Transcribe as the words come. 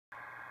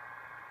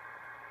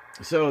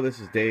So this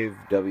is Dave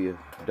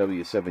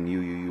W.A.S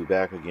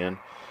back again.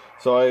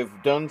 So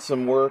I've done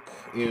some work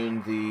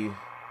in the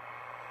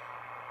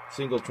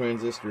single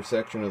transistor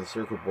section of the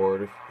circuit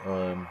board.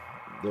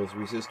 Those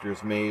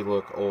resistors may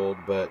look old,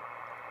 but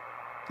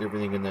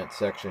everything in that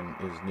section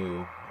is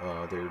new.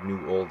 They're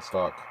new old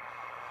stock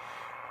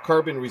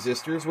carbon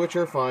resistors, which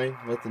are fine.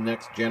 Let the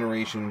next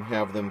generation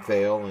have them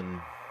fail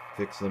and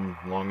fix them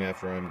long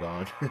after I'm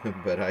gone.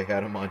 But I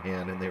had them on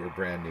hand and they were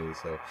brand new,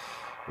 so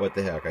what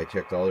the heck. I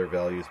checked all their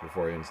values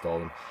before I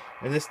installed them.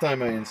 And this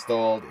time I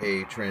installed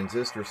a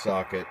transistor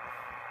socket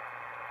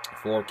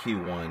for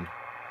Q1.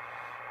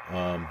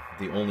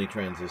 The only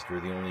transistor,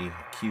 the only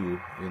Q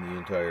in the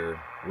entire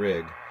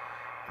rig.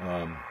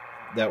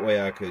 That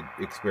way I could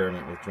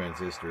experiment with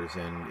transistors,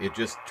 and it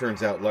just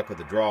turns out luck of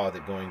the draw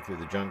that going through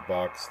the junk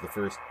box, the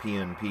first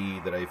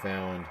PNP that I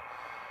found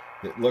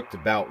that looked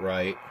about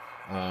right,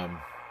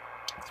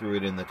 threw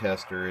it in the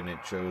tester and it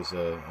shows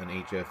an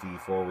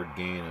HFE forward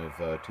gain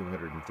of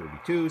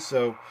 232,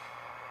 so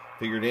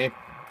figured, hey,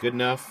 good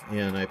enough,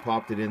 and I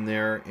popped it in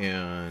there,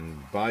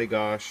 and by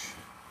gosh,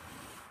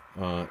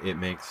 it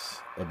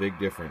makes a big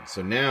difference.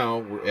 So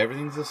now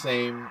everything's the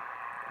same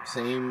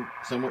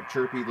somewhat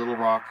chirpy little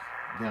rock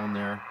down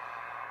there.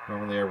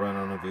 Normally I run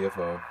on a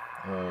VFO.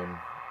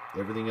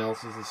 Everything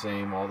else is the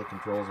same. All the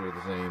controls are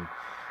the same.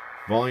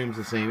 Volume's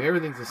the same.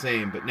 Everything's the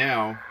same. But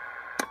now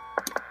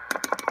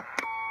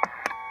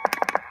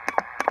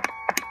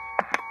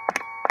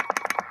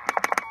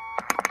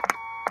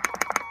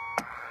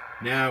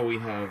we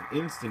have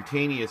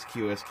instantaneous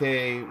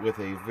QSK with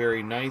a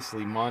very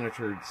nicely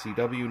monitored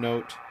CW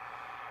note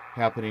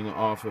happening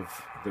off of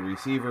the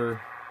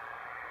receiver.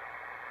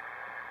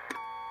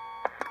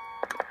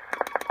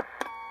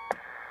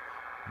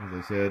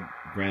 As I said,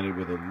 granted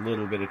with a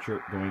little bit of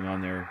chirp going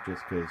on there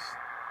just because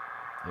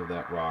of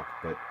that rock,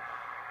 but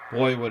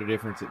boy, what a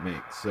difference it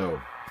makes.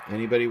 So,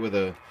 anybody with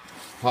a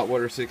hot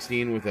water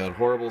 16 with that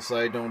horrible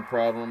side dome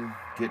problem,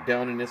 get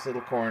down in this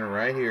little corner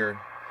right here,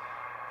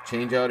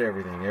 change out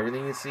everything.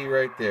 Everything you see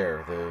right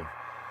there, the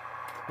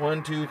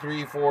 1, 2,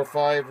 3, 4,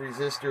 5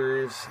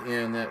 resistors,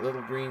 and that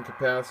little green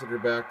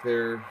capacitor back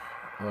there,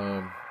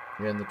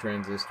 and the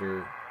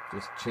transistor,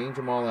 just change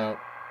them all out,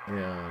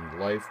 and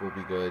life will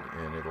be good,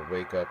 and it'll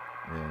wake up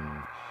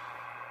and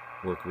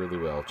work really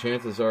well.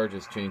 Chances are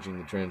just changing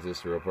the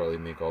transistor will probably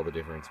make all the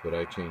difference, but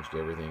I changed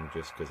everything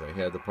just because I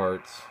had the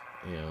parts,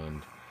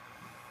 and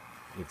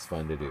it's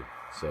fun to do.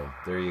 So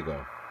there you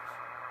go.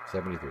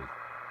 73.